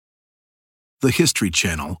the History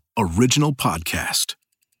Channel original podcast.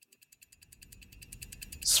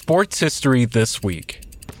 Sports history this week,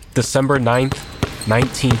 December 9th,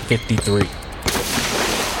 1953.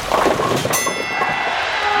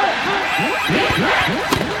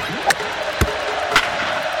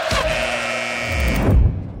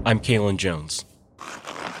 I'm Kalen Jones.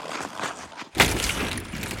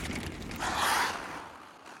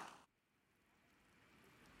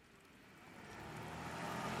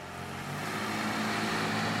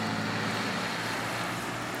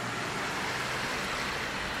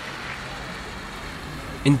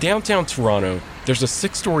 In downtown Toronto, there's a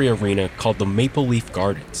 6-story arena called the Maple Leaf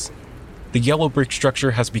Gardens. The yellow brick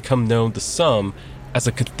structure has become known to some as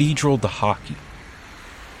a cathedral to hockey.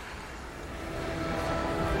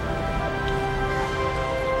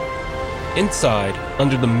 Inside,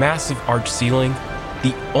 under the massive arched ceiling,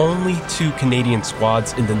 the only 2 Canadian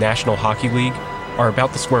squads in the National Hockey League are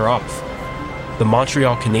about to square off: the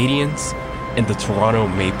Montreal Canadiens and the Toronto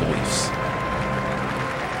Maple Leafs.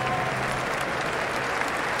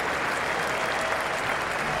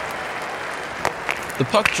 The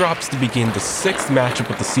puck drops to begin the 6th matchup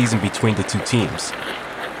of the season between the 2 teams.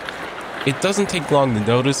 It doesn't take long to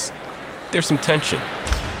notice there's some tension.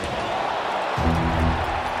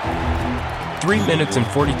 3 minutes and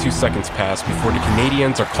 42 seconds pass before the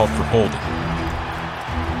Canadiens are called for holding.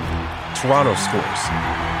 Toronto scores.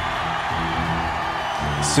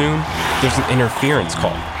 Soon, there's an interference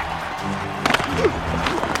call.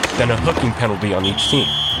 Then a hooking penalty on each team.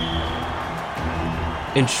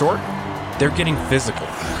 In short, they're getting physical.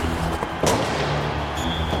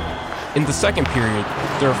 In the second period,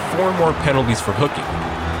 there are 4 more penalties for hooking.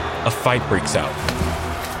 A fight breaks out.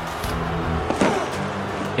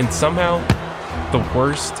 And somehow, the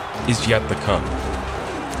worst is yet to come.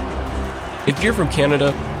 If you're from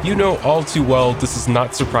Canada, you know all too well this is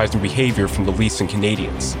not surprising behavior from the Leafs and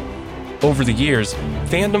Canadiens. Over the years,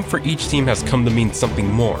 fandom for each team has come to mean something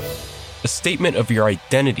more. A statement of your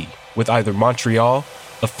identity with either Montreal,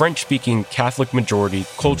 a French-speaking Catholic-majority,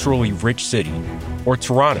 culturally rich city, or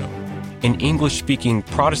Toronto, an English-speaking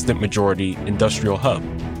Protestant-majority industrial hub.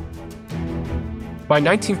 By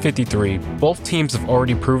 1953, both teams have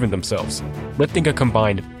already proven themselves, lifting a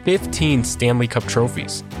combined 15 Stanley Cup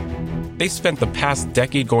trophies. They spent the past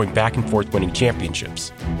decade going back and forth winning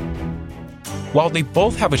championships. While they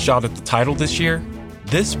both have a shot at the title this year,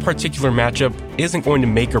 this particular matchup isn't going to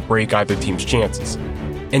make or break either team's chances.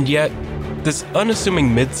 And yet, this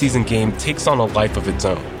unassuming mid-season game takes on a life of its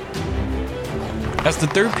own. As the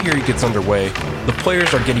third period gets underway, the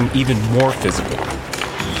players are getting even more physical.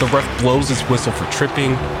 The ref blows his whistle for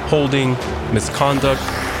tripping, holding, misconduct,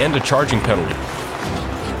 and a charging penalty.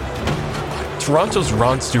 Toronto's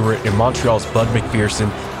Ron Stewart and Montreal's Bud McPherson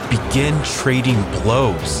begin trading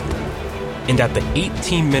blows. And at the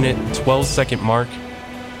 18-minute, 12-second mark,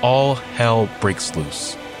 all hell breaks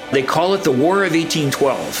loose. They call it the War of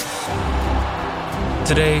 1812.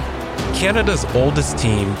 Today, Canada's oldest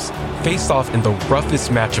teams face off in the roughest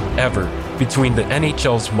matchup ever between the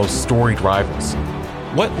NHL's most storied rivals.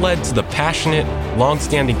 What led to the passionate,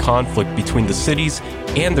 long-standing conflict between the cities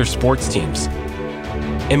and their sports teams?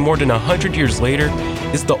 And more than 100 years later,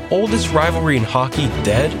 is the oldest rivalry in hockey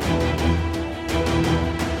dead?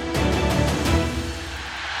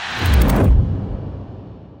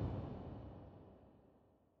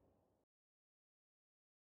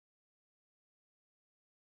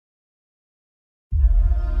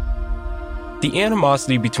 The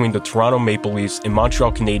animosity between the Toronto Maple Leafs and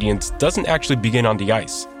Montreal Canadiens doesn't actually begin on the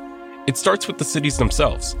ice. It starts with the cities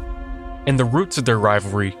themselves, and the roots of their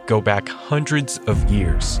rivalry go back hundreds of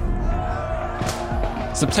years.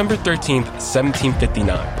 September 13th,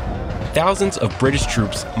 1759, thousands of British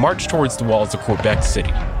troops marched towards the walls of Quebec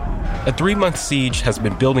City. A 3-month siege has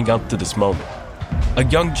been building up to this moment. A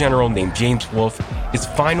young general named James Wolfe is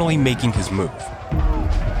finally making his move.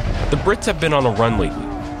 The Brits have been on a run lately,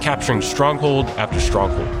 capturing stronghold after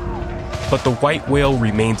stronghold. But the white whale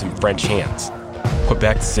remains in French hands: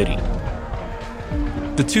 Quebec City.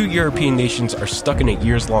 The 2 European nations are stuck in a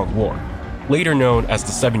years-long war, later known as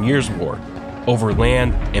the 7 Years' War, over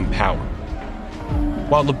land and power.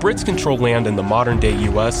 While the Brits control land in the modern-day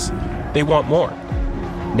US, they want more,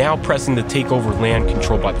 now pressing to take over land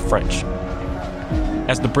controlled by the French.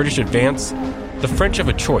 As the British advance, the French have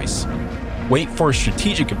a choice: wait for a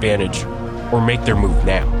strategic advantage or make their move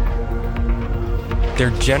now. Their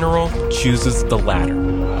general chooses the latter,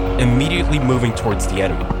 immediately moving towards the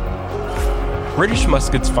enemy. British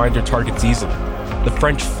muskets find their targets easily. The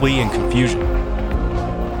French flee in confusion.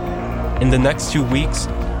 In the next 2 weeks,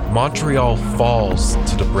 Montreal falls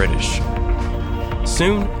to the British.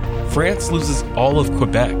 Soon, France loses all of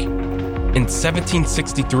Quebec. In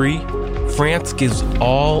 1763, France gives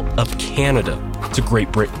all of Canada to Great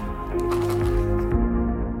Britain.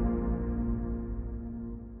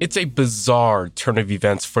 It's a bizarre turn of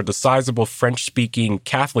events for the sizable French-speaking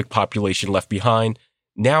Catholic population left behind,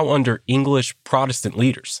 now under English Protestant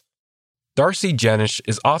leaders. Darcy Jenisch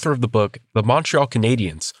is author of the book The Montreal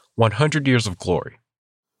Canadiens, 100 Years of Glory.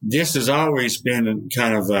 This has always been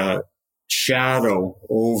kind of a shadow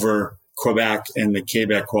over Quebec and the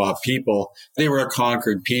Quebecois people. They were a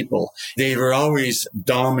conquered people. They were always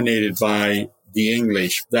dominated by the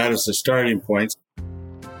English. That is the starting point.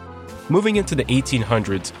 Moving into the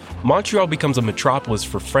 1800s, Montreal becomes a metropolis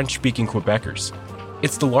for French-speaking Quebecers.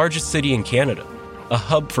 It's the largest city in Canada, a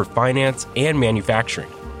hub for finance and manufacturing.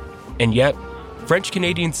 And yet, French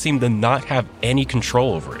Canadians seem to not have any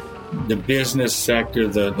control over it. The business sector,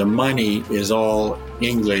 the money is all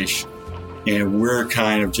English, and we're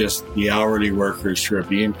kind of just the hourly workers who are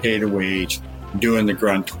being paid a wage, doing the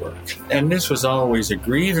grunt work. And this was always a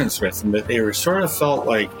grievance with them, that they were sort of felt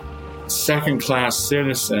like second-class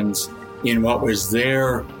citizens in what was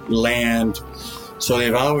their land. So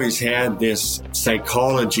they've always had this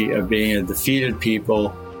psychology of being a defeated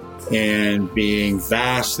people and being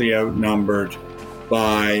vastly outnumbered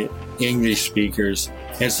by English speakers.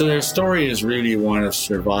 And so their story is really one of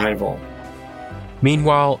survival.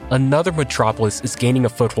 Meanwhile, another metropolis is gaining a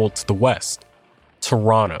foothold to the west,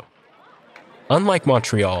 Toronto. Unlike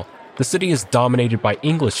Montreal, the city is dominated by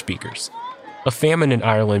English speakers. A famine in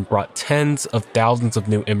Ireland brought tens of thousands of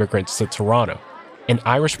new immigrants to Toronto, and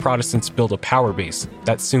Irish Protestants built a power base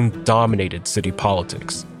that soon dominated city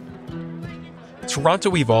politics.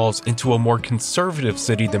 Toronto evolves into a more conservative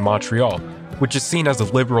city than Montreal, which is seen as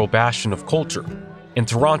a liberal bastion of culture, and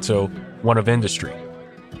Toronto, one of industry.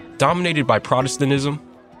 Dominated by Protestantism,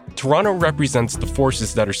 Toronto represents the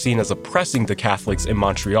forces that are seen as oppressing the Catholics in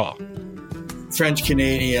Montreal.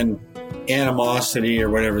 French-Canadian animosity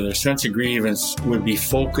or whatever, their sense of grievance would be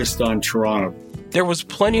focused on Toronto. There was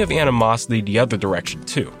plenty of animosity the other direction,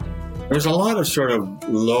 too. There was a lot of sort of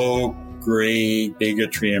low-grade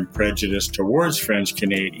bigotry and prejudice towards French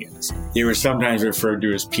Canadians. They were sometimes referred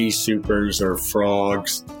to as pea soupers or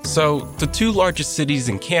frogs. So, the two largest cities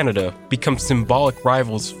in Canada become symbolic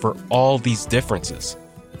rivals for all these differences: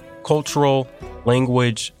 cultural,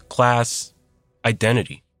 language, class,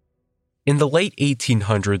 identity. In the late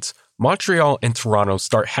 1800s, Montreal and Toronto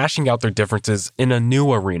start hashing out their differences in a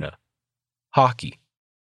new arena: hockey.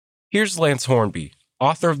 Here's Lance Hornby,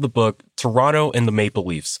 author of the book Toronto and the Maple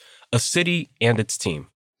Leafs, a city and its team.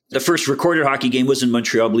 The first recorded hockey game was in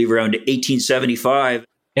Montreal, I believe, around 1875.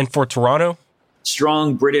 And for Toronto?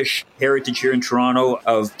 Strong British heritage here in Toronto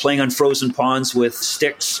of playing on frozen ponds with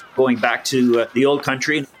sticks, going back to the old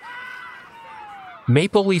country.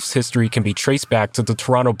 Maple Leafs history can be traced back to the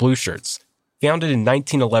Toronto Blue Shirts, founded in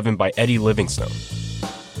 1911 by Eddie Livingstone.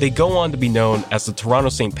 They go on to be known as the Toronto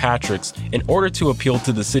St. Patricks in order to appeal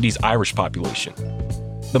to the city's Irish population.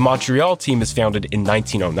 The Montreal team is founded in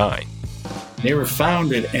 1909. They were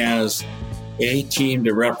founded as a team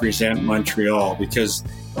to represent Montreal because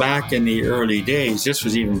back in the early days, this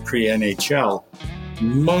was even pre-NHL,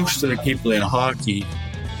 most of the people in hockey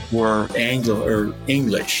were Anglo or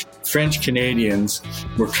English. French Canadians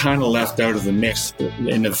were kind of left out of the mix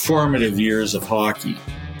in the formative years of hockey.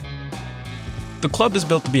 The club is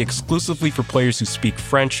built to be exclusively for players who speak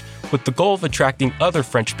French, with the goal of attracting other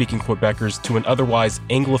French-speaking Quebecers to an otherwise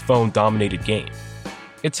Anglophone-dominated game.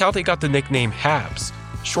 It's how they got the nickname Habs,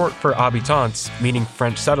 short for habitants, meaning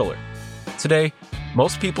French settler. Today,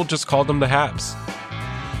 most people just call them the Habs.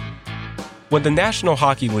 When the National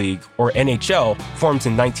Hockey League, or NHL, forms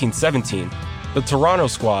in 1917, the Toronto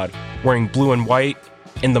squad, wearing blue and white,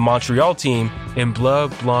 and the Montreal team, in bleu,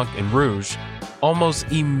 blanc, and rouge,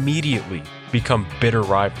 almost immediately become bitter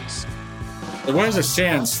rivals. There was a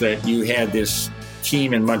sense that you had this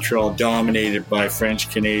team in Montreal dominated by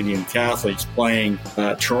French-Canadian Catholics playing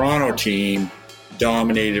a Toronto team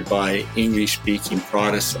dominated by English-speaking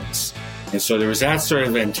Protestants. And so there was that sort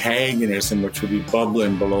of antagonism which would be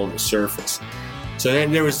bubbling below the surface. So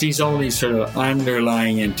then there was all these sort of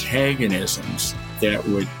underlying antagonisms that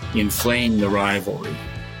would inflame the rivalry.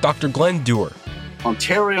 Dr. Glenn Dewar.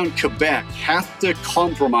 Ontario and Quebec have to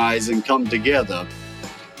compromise and come together.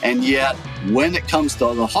 And yet, when it comes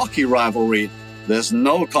to the hockey rivalry, there's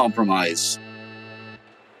no compromise.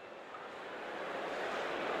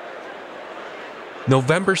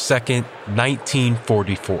 November 2nd,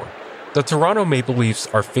 1944. The Toronto Maple Leafs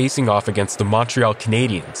are facing off against the Montreal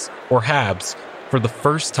Canadiens, or Habs, for the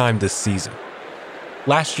first time this season.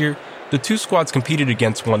 Last year, The two squads competed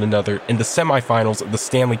against one another in the semifinals of the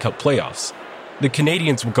Stanley Cup playoffs. The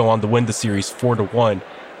Canadiens would go on to win the series 4-1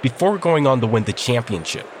 before going on to win the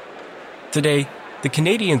championship. Today, the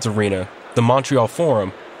Canadiens Arena, the Montreal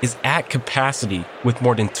Forum, is at capacity with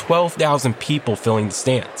more than 12,000 people filling the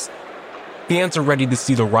stands. Fans are ready to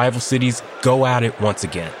see the rival cities go at it once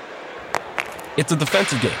again. It's a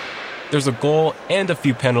defensive game. There's a goal and a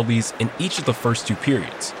few penalties in each of the first two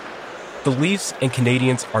periods. The Leafs and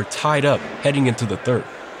Canadiens are tied up heading into the third.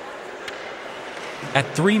 At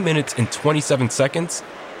 3 minutes and 27 seconds,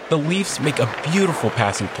 the Leafs make a beautiful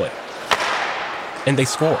passing play. And they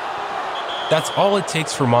score. That's all it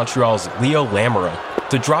takes for Montreal's Leo Lamoureux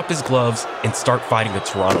to drop his gloves and start fighting a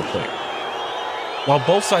Toronto player. While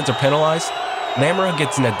both sides are penalized, Lamoureux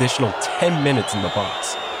gets an additional 10 minutes in the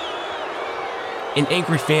box. An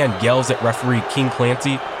angry fan yells at referee King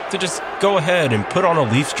Clancy to just go ahead and put on a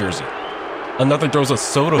Leafs jersey. Another throws a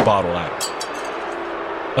soda bottle at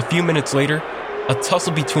him. A few minutes later, a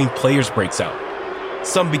tussle between players breaks out.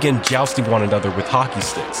 Some begin jousting one another with hockey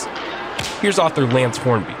sticks. Here's author Lance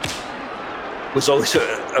Hornby. It was always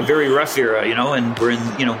a very rough era, and we're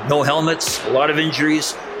in, no helmets, a lot of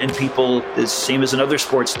injuries, and people, the same as in other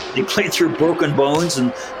sports, they played through broken bones,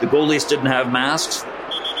 and the goalies didn't have masks.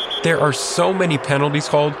 There are so many penalties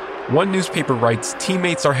called. One newspaper writes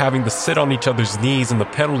teammates are having to sit on each other's knees in the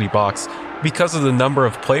penalty box because of the number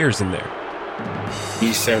of players in there.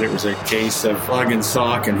 He said it was a case of plug and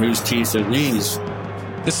sock and whose teeth are these.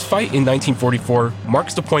 This fight in 1944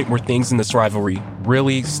 marks the point where things in this rivalry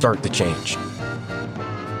really start to change.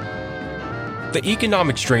 The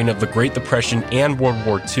economic strain of the Great Depression and World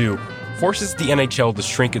War II forces the NHL to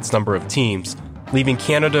shrink its number of teams, leaving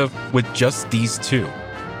Canada with just these two.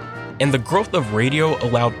 And the growth of radio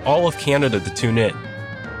allowed all of Canada to tune in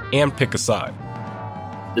and pick a side.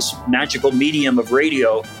 This magical medium of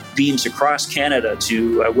radio beams across Canada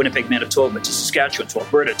to Winnipeg, Manitoba, to Saskatchewan, to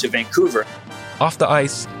Alberta, to Vancouver. Off the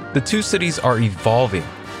ice, the two cities are evolving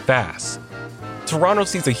fast. Toronto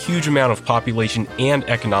sees a huge amount of population and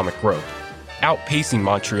economic growth, outpacing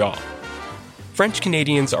Montreal. French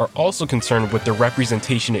Canadians are also concerned with their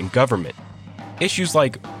representation in government, issues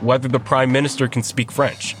like whether the Prime Minister can speak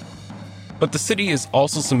French. But the city is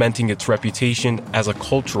also cementing its reputation as a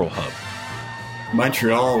cultural hub.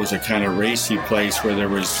 Montreal was a kind of racy place where there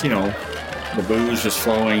was, the booze was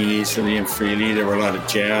flowing easily and freely. There were a lot of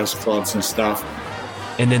jazz clubs and stuff.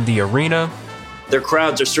 And in the arena, their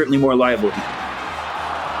crowds are certainly more lively.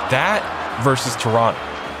 That versus Toronto.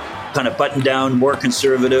 Kind of buttoned down, more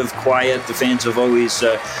conservative, quiet. The fans have always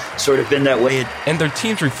sort of been that way. And their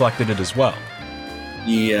teams reflected it as well.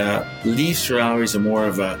 The Leafs were always more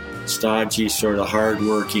of a stodgy, sort of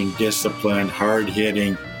hard-working, disciplined,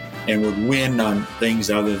 hard-hitting, and would win on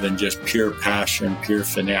things other than just pure passion, pure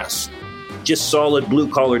finesse. Just solid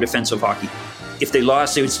blue-collar defensive hockey. If they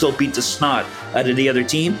lost, they would still beat the snot out of the other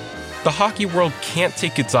team. The hockey world can't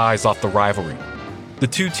take its eyes off the rivalry. The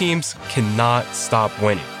two teams cannot stop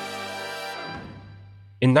winning.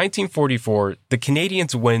 In 1944, the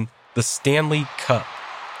Canadiens win the Stanley Cup.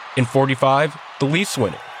 In 45, the Leafs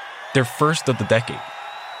win it, their first of the decade.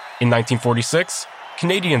 In 1946,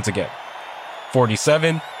 Canadiens again.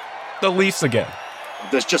 47, the Leafs again.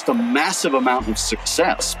 There's just a massive amount of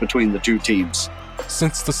success between the two teams.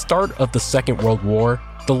 Since the start of the Second World War,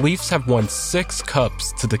 the Leafs have won 6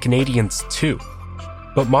 cups to the Canadiens 2.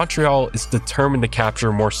 But Montreal is determined to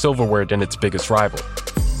capture more silverware than its biggest rival.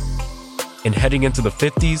 And heading into the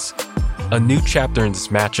 50s, a new chapter in this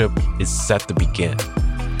matchup is set to begin.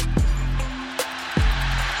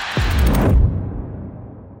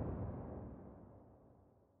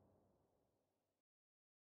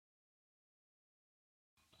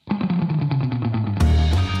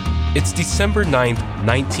 It's December 9th,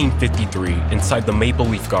 1953, inside the Maple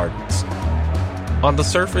Leaf Gardens. On the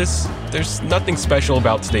surface, there's nothing special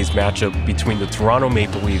about today's matchup between the Toronto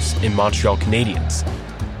Maple Leafs and Montreal Canadiens.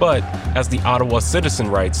 But, as the Ottawa Citizen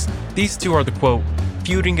writes, these two are the, quote,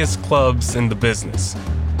 feudingest clubs in the business.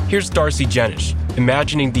 Here's Darcy Jenish,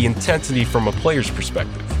 imagining the intensity from a player's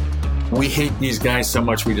perspective. We hate these guys so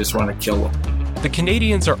much we just want to kill them. The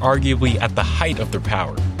Canadiens are arguably at the height of their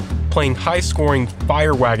power, playing high-scoring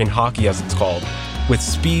fire wagon hockey, as it's called, with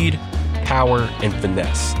speed, power, and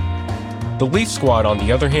finesse. The Leaf squad, on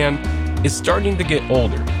the other hand, is starting to get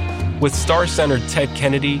older, with star center Ted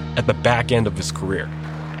Kennedy at the back end of his career.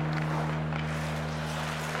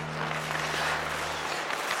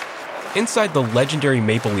 Inside the legendary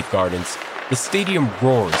Maple Leaf Gardens, the stadium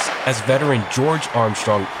roars as veteran George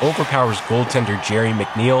Armstrong overpowers goaltender Jerry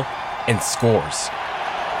McNeil and scores.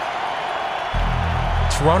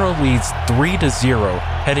 Toronto leads 3-0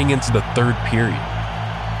 heading into the third period.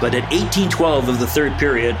 But at 18:12 of the third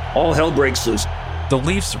period, all hell breaks loose. The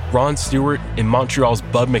Leafs' Ron Stewart and Montreal's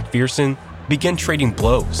Bud McPherson begin trading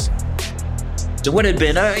blows. So what had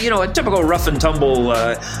been a typical rough and tumble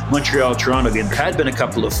Montreal-Toronto game, there had been a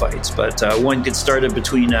couple of fights, but one get started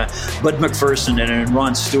between Bud McPherson and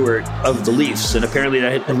Ron Stewart of the Leafs, and apparently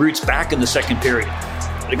that had roots back in the second period.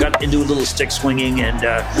 It got into a little stick swinging, and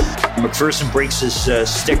McPherson breaks his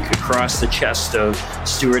stick across the chest of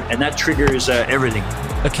Stewart, and that triggers everything.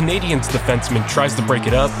 A Canadiens defenseman tries to break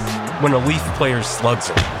it up when a Leaf player slugs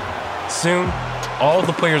him. Soon, all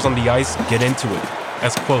the players on the ice get into it,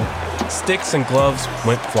 as, quote, sticks and gloves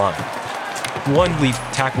went flying. One Leaf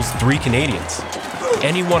tackles 3 Canadiens.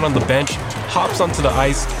 Anyone on the bench hops onto the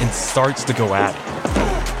ice and starts to go at it.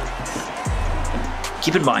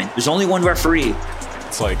 Keep in mind, there's only one referee.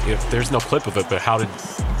 It's like, if there's no clip of it, but how did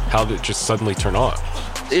it just suddenly turn on?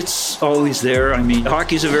 It's always there. I mean,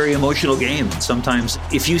 hockey's a very emotional game. Sometimes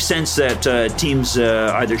if you sense that teams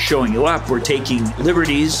either showing you up or taking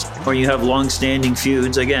liberties, or you have long-standing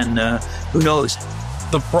feuds, again, who knows?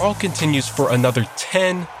 The brawl continues for another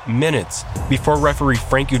 10 minutes before referee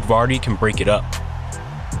Frank Udvardy can break it up.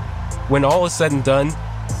 When all is said and done,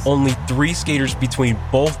 only 3 skaters between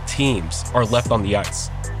both teams are left on the ice.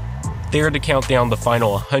 They are to count down the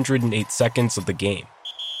final 108 seconds of the game.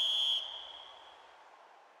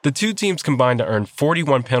 The two teams combined to earn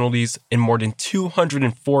 41 penalties and more than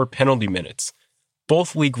 204 penalty minutes,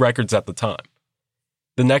 both league records at the time.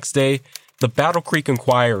 The next day, the Battle Creek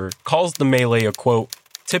Enquirer calls the melee a, quote,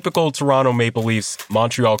 typical Toronto Maple Leafs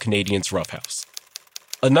Montreal Canadiens roughhouse.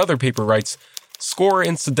 Another paper writes, score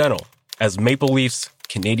incidental as Maple Leafs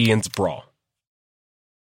Canadiens brawl.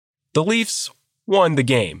 The Leafs won the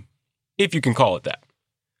game, if you can call it that.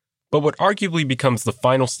 But what arguably becomes the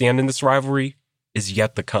final stand in this rivalry is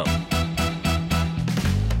yet to come.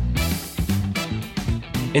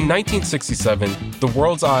 In 1967, the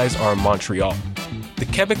world's eyes are on Montreal. The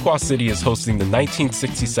Quebecois city is hosting the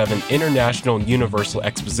 1967 International Universal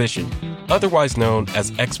Exposition, otherwise known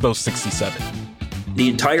as Expo 67. The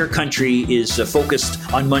entire country is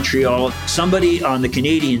focused on Montreal. Somebody on the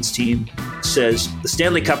Canadiens team says the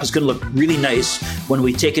Stanley Cup is going to look really nice when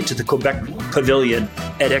we take it to the Quebec Pavilion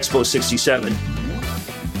at Expo 67.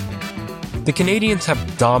 The Canadiens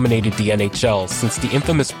have dominated the NHL since the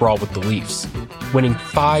infamous brawl with the Leafs, winning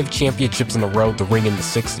 5 championships in a row to ring in the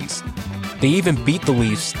 60s. They even beat the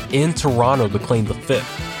Leafs in Toronto to claim the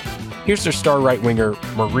 5th. Here's their star right-winger,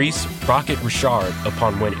 Maurice Rocket Richard,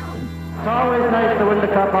 upon winning. It's always nice to win the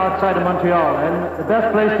cup outside of Montreal, and the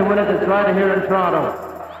best place to win it is right here in Toronto.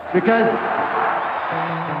 Because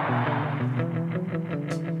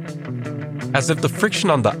as if the friction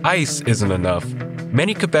on the ice isn't enough,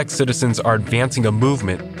 many Quebec citizens are advancing a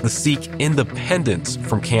movement to seek independence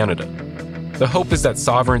from Canada. The hope is that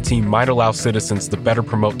sovereignty might allow citizens to better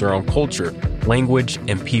promote their own culture, language,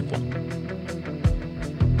 and people.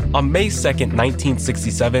 On May 2nd,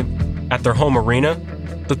 1967, at their home arena,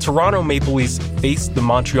 the Toronto Maple Leafs faced the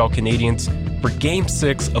Montreal Canadiens for Game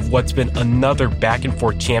 6 of what's been another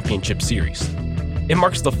back-and-forth championship series. It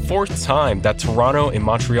marks the 4th time that Toronto and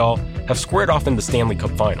Montreal have squared off in the Stanley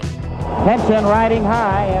Cup final. tension riding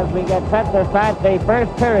high as we get set to start the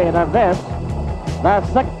first period of this, the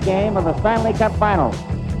 6th game of the Stanley Cup Finals.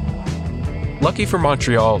 Lucky for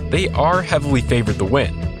Montreal, they are heavily favored to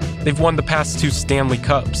win. They've won the past 2 Stanley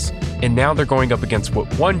Cups, and now they're going up against what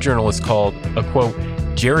one journalist called a, quote,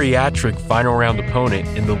 geriatric final round opponent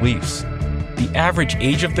in the Leafs. The average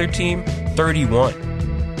age of their team, 31.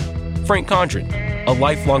 Frank Condren, a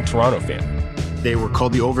lifelong Toronto fan. They were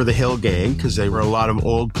called the Over the Hill Gang because they were a lot of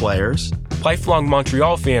old players. Lifelong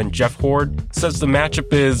Montreal fan Jeff Horde says the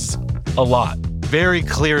matchup is a lot. Very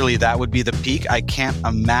clearly that would be the peak. I can't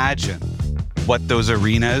imagine what those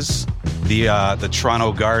arenas, the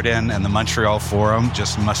Toronto Garden and the Montreal Forum,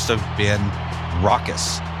 just must have been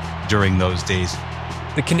raucous during those days.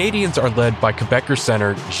 The Canadiens are led by Quebecer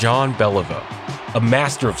center Jean Beliveau, a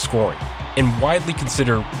master of scoring, and widely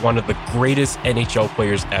considered one of the greatest NHL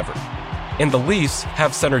players ever. And the Leafs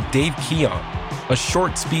have center Dave Keon, a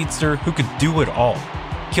short speedster who could do it all,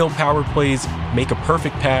 kill power plays, make a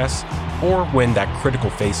perfect pass, or win that critical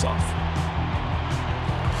faceoff.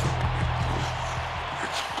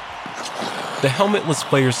 The helmetless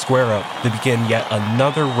players square up to begin yet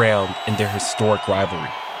another round in their historic rivalry.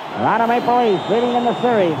 Toronto Maple Leafs leading in the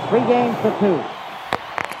series, 3 games to 2.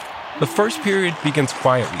 The first period begins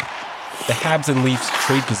quietly. The Habs and Leafs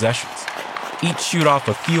trade possessions. Each shoot off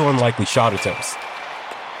a few unlikely shot attempts.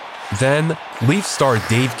 Then, Leafs star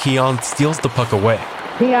Dave Keon steals the puck away,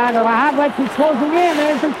 Keon Lahavlich is closing in.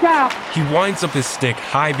 There's the shot. He winds up his stick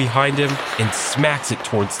high behind him and smacks it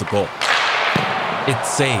towards the goal. It's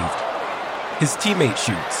saved. His teammate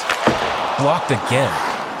shoots. Blocked again.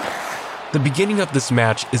 The beginning of this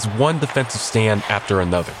match is one defensive stand after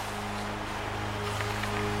another.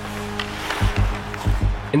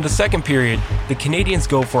 In the second period, the Canadians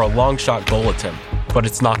go for a long shot goal attempt, but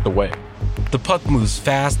it's knocked away. The puck moves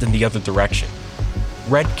fast in the other direction.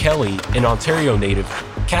 Red Kelly, an Ontario native,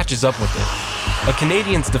 catches up with it. A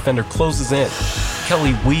Canadians defender closes in.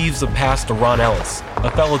 Kelly weaves a pass to Ron Ellis,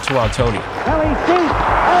 a fellow Torontonian. Kelly shoots.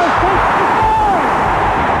 Ellis shoots the goal.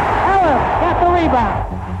 Ellis got the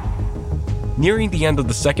rebound. Nearing the end of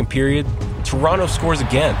the second period, Toronto scores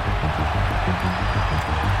again.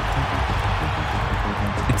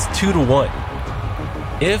 It's 2-1.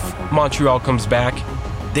 If Montreal comes back,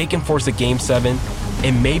 they can force a Game 7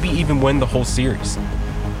 and maybe even win the whole series.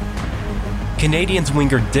 Canadiens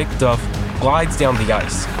winger Dick Duff glides down the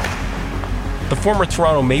ice. The former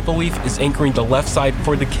Toronto Maple Leaf is anchoring the left side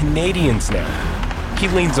for the Canadiens now. He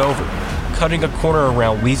leans over, cutting a corner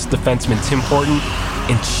around Leafs defenseman Tim Horton,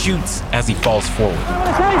 and shoots as he falls forward.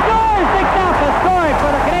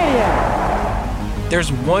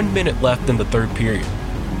 There's 1 minute left in the third period.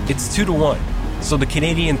 It's 2-1, so the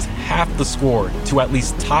Canadiens have to score to at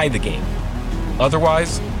least tie the game.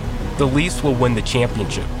 Otherwise, the Leafs will win the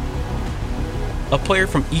championship. A player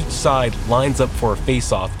from each side lines up for a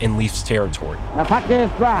face-off in Leafs territory. The puck is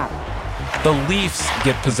dropped. The Leafs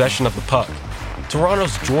get possession of the puck.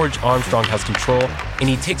 Toronto's George Armstrong has control, and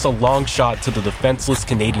he takes a long shot to the defenseless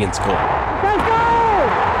Canadiens goal.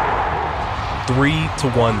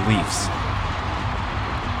 3-1 Leafs.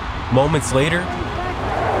 Moments later,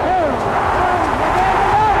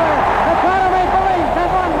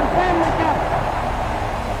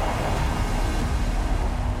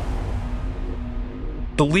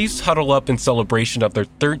 the Leafs huddle up in celebration of their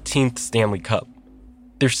 13th Stanley Cup,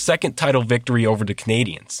 their second title victory over the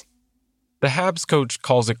Canadiens. The Habs coach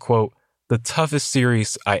calls it, quote, the toughest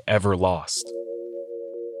series I ever lost.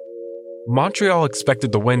 Montreal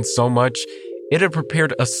expected to win so much, it had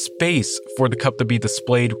prepared a space for the cup to be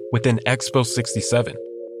displayed within Expo 67.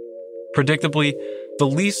 Predictably, the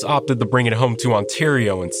Leafs opted to bring it home to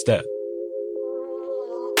Ontario instead.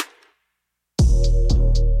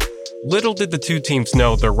 Little did the two teams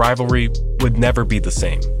know their rivalry would never be the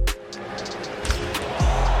same.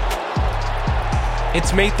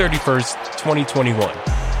 It's May 31st, 2021.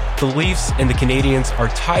 The Leafs and the Canadiens are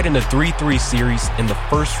tied in a 3-3 series in the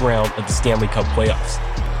first round of the Stanley Cup playoffs.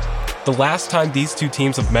 The last time these two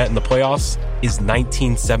teams have met in the playoffs is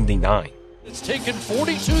 1979. It's taken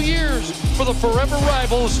 42 years for the forever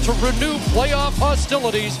rivals to renew playoff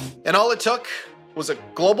hostilities. And all it took was a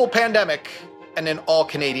global pandemic and an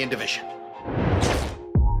all-Canadian division.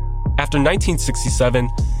 After 1967,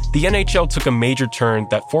 the NHL took a major turn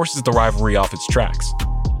that forces the rivalry off its tracks.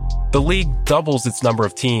 The league doubles its number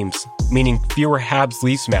of teams, meaning fewer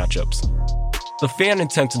Habs-Leafs matchups. The fan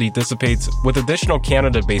intensity dissipates with additional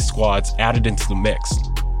Canada-based squads added into the mix.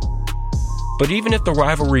 But even if the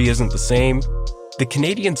rivalry isn't the same, the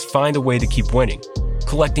Canadiens find a way to keep winning,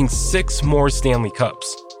 collecting 6 more Stanley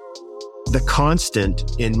Cups. The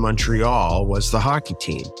constant in Montreal was the hockey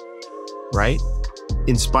team, right?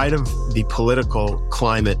 In spite of the political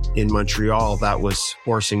climate in Montreal that was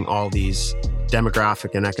forcing all these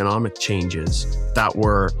demographic and economic changes that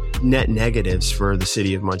were net negatives for the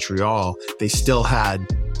city of Montreal, they still had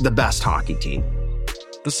the best hockey team.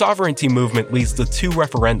 The sovereignty movement leads to 2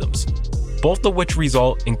 referendums, both of which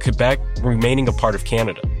result in Quebec remaining a part of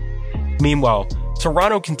Canada. Meanwhile,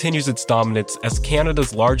 Toronto continues its dominance as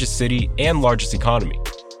Canada's largest city and largest economy.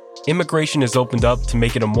 Immigration is opened up to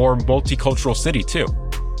make it a more multicultural city, too.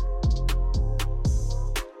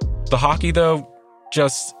 The hockey, though,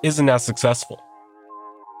 just isn't as successful.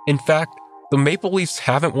 In fact, the Maple Leafs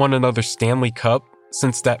haven't won another Stanley Cup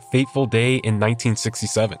since that fateful day in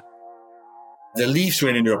 1967. The Leafs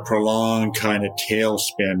went into a prolonged kind of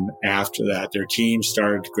tailspin after that. Their team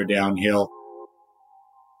started to go downhill.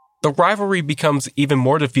 The rivalry becomes even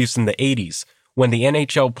more diffuse in the 80s when the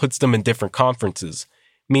NHL puts them in different conferences,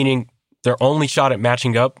 meaning their only shot at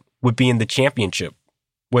matching up would be in the championship,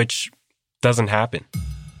 which doesn't happen.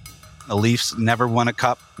 The Leafs never won a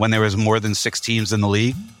cup when there was more than 6 teams in the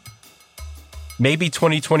league. Maybe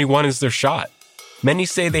 2021 is their shot. Many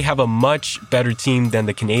say they have a much better team than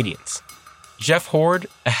the Canadiens. Jeff Horde,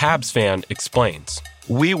 a Habs fan, explains.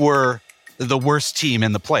 We were the worst team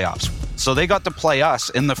in the playoffs. So they got to play us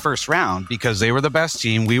in the first round because they were the best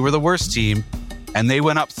team, we were the worst team, and they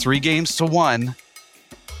went up 3-1.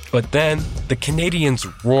 But then the Canadiens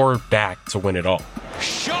roar back to win it all.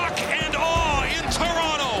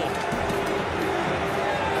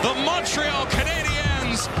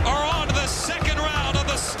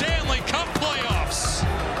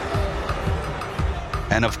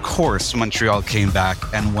 And of course, Montreal came back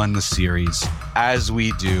and won the series, as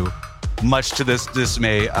we do, much to the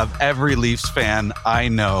dismay of every Leafs fan I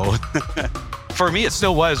know. For me, it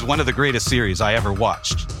still was one of the greatest series I ever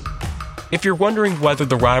watched. If you're wondering whether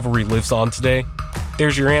the rivalry lives on today,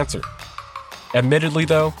 there's your answer. Admittedly,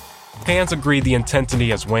 though, fans agree the intensity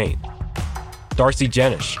has waned. Darcy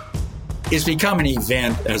Jenisch. It's become an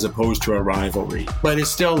event as opposed to a rivalry, but it's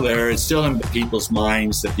still there. It's still in people's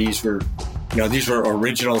minds that these were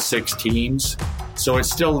original 6 teams. So it's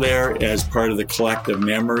still there as part of the collective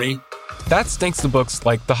memory. That's thanks to books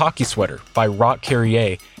like The Hockey Sweater by Roch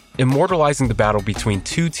Carrier, immortalizing the battle between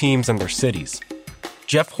 2 teams and their cities.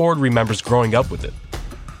 Jeff Horde remembers growing up with it.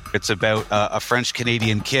 It's about a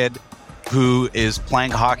French-Canadian kid who is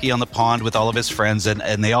playing hockey on the pond with all of his friends,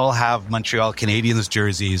 and they all have Montreal Canadiens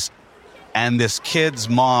jerseys. And this kid's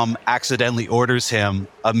mom accidentally orders him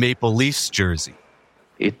a Maple Leafs jersey.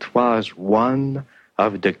 It was one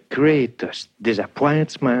of the greatest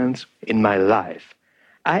disappointments in my life.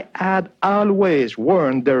 I had always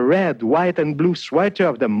worn the red, white, and blue sweater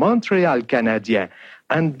of the Montreal Canadiens.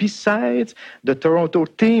 And besides, the Toronto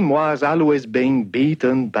team was always being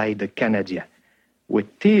beaten by the Canadiens.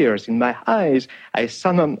 With tears in my eyes, I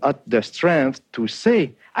summoned up the strength to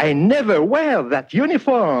say, I never wear that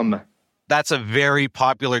uniform. That's a very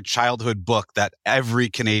popular childhood book that every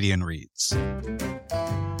Canadian reads.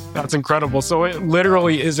 That's incredible. So it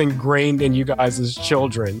literally is ingrained in you guys as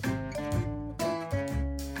children.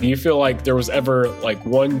 Do you feel like there was ever like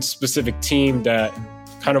one specific team that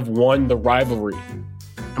kind of won the rivalry?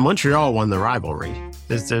 Montreal won the rivalry.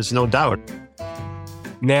 There's no doubt.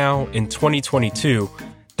 Now, in 2022,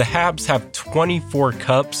 the Habs have 24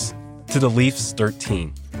 cups to the Leafs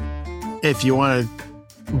 13. If you want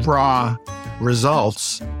raw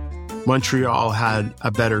results, Montreal had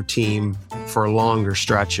a better team for longer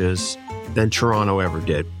stretches than Toronto ever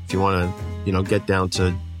did. If you want to, get down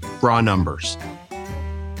to raw numbers.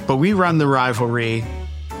 But we run the rivalry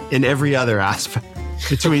in every other aspect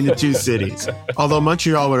between the 2 cities. Although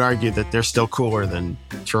Montreal would argue that they're still cooler than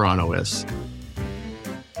Toronto is.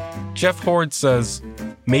 Jeff Horde says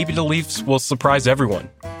maybe the Leafs will surprise everyone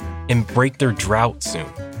and break their drought soon.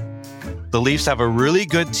 The Leafs have a really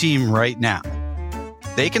good team right now.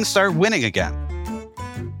 They can start winning again.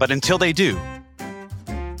 But until they do,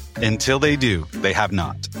 they have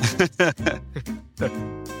not.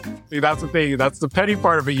 See, that's the thing. That's the petty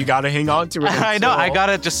part of it. You got to hang on to it. I know. I got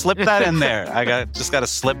to just slip that in there. Just got to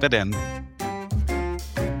slip it in.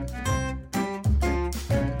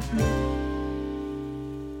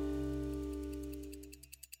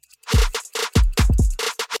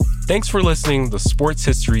 Thanks for listening to Sports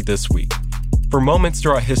History This Week. For moments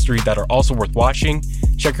throughout history that are also worth watching,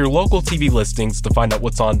 check your local TV listings to find out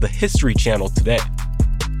what's on the History Channel today.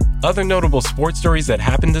 Other notable sports stories that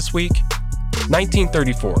happened this week: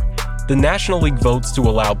 1934, the National League votes to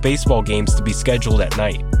allow baseball games to be scheduled at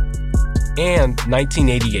night. And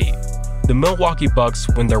 1988, the Milwaukee Bucks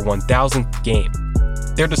win their 1,000th game.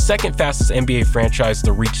 They're the second fastest NBA franchise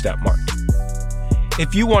to reach that mark.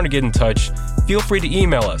 If you want to get in touch, feel free to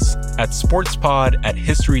email us at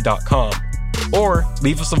sportspod@history.com or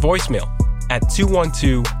leave us a voicemail at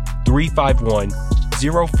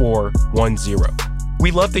 212-351-0410.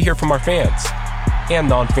 We love to hear from our fans and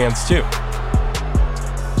non-fans too.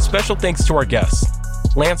 Special thanks to our guests,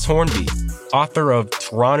 Lance Hornby, author of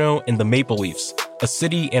Toronto and the Maple Leafs, A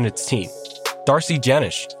City and Its Team; Darcy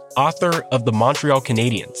Jenisch, author of The Montreal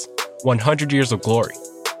Canadiens, 100 Years of Glory;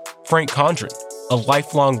 Frank Condren, a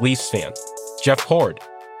lifelong Leafs fan; Jeff Horde,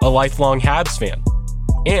 a lifelong Habs fan;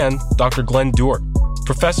 and Dr. Glenn Dewar,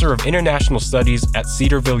 professor of international studies at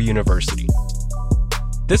Cedarville University.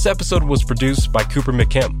 This episode was produced by Cooper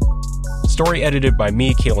McKim, story edited by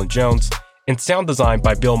me, Kalen Jones, and sound designed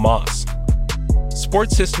by Bill Moss.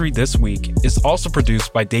 Sports History This Week is also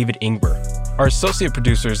produced by David Ingber. Our associate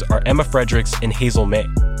producers are Emma Fredericks and Hazel May.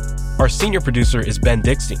 Our senior producer is Ben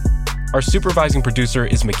Dickstein. Our supervising producer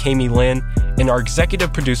is McKamey Lynn, and our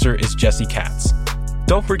executive producer is Jesse Katz.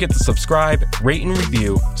 Don't forget to subscribe, rate, and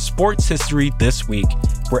review Sports History This Week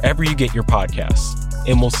wherever you get your podcasts.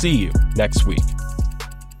 And we'll see you next week.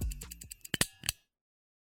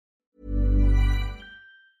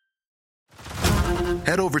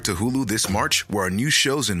 Head over to Hulu this March, where our new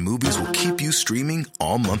shows and movies will keep you streaming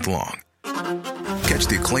all month long. Catch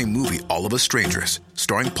the acclaimed movie All of Us Strangers,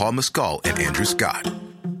 starring Paul Mescal and Andrew Scott.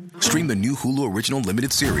 Stream the new Hulu original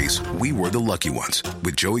limited series We Were the Lucky Ones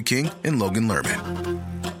with Joey King and Logan Lerman.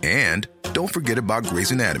 And don't forget about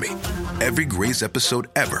Grey's Anatomy. Every Grey's episode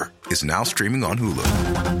ever is now streaming on Hulu.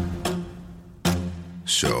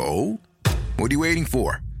 So, what are you waiting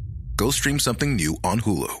for? go stream something new on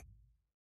Hulu.